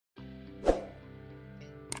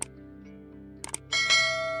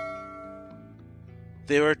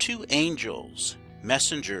There are two angels,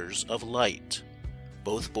 messengers of light,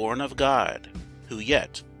 both born of God, who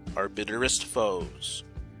yet are bitterest foes.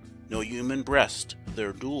 No human breast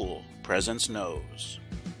their dual presence knows.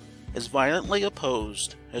 As violently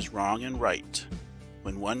opposed as wrong and right,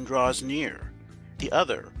 when one draws near, the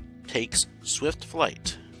other takes swift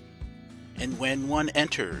flight. And when one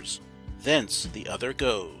enters, thence the other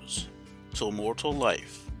goes, till mortal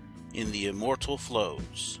life in the immortal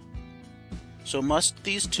flows. So must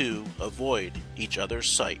these two avoid each other's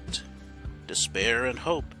sight. Despair and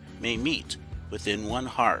hope may meet within one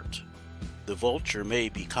heart. The vulture may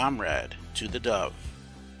be comrade to the dove.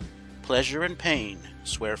 Pleasure and pain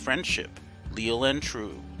swear friendship leal and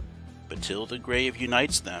true, but till the grave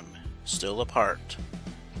unites them, still apart,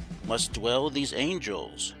 must dwell these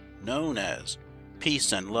angels, known as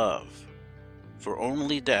peace and love, for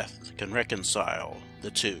only death can reconcile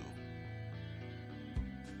the two.